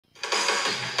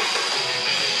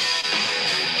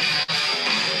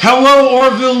Hello,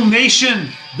 Orville Nation.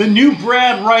 The new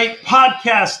Brad Wright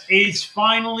podcast is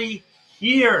finally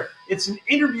here. It's an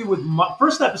interview with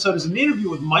first episode is an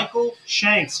interview with Michael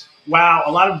Shank. Wow,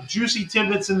 a lot of juicy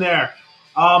tidbits in there.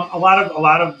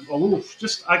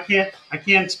 Just I can't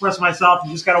express myself.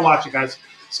 You just gotta watch it, guys.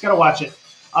 Just gotta watch it.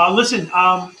 Listen,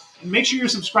 make sure you're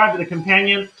subscribed to the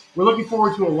companion. We're looking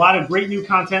forward to a lot of great new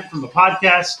content from the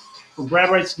podcast, from Brad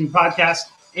Wright's new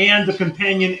podcast, and the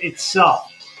companion itself.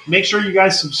 Make sure you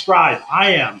guys subscribe.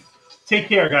 I am. Take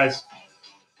care, guys.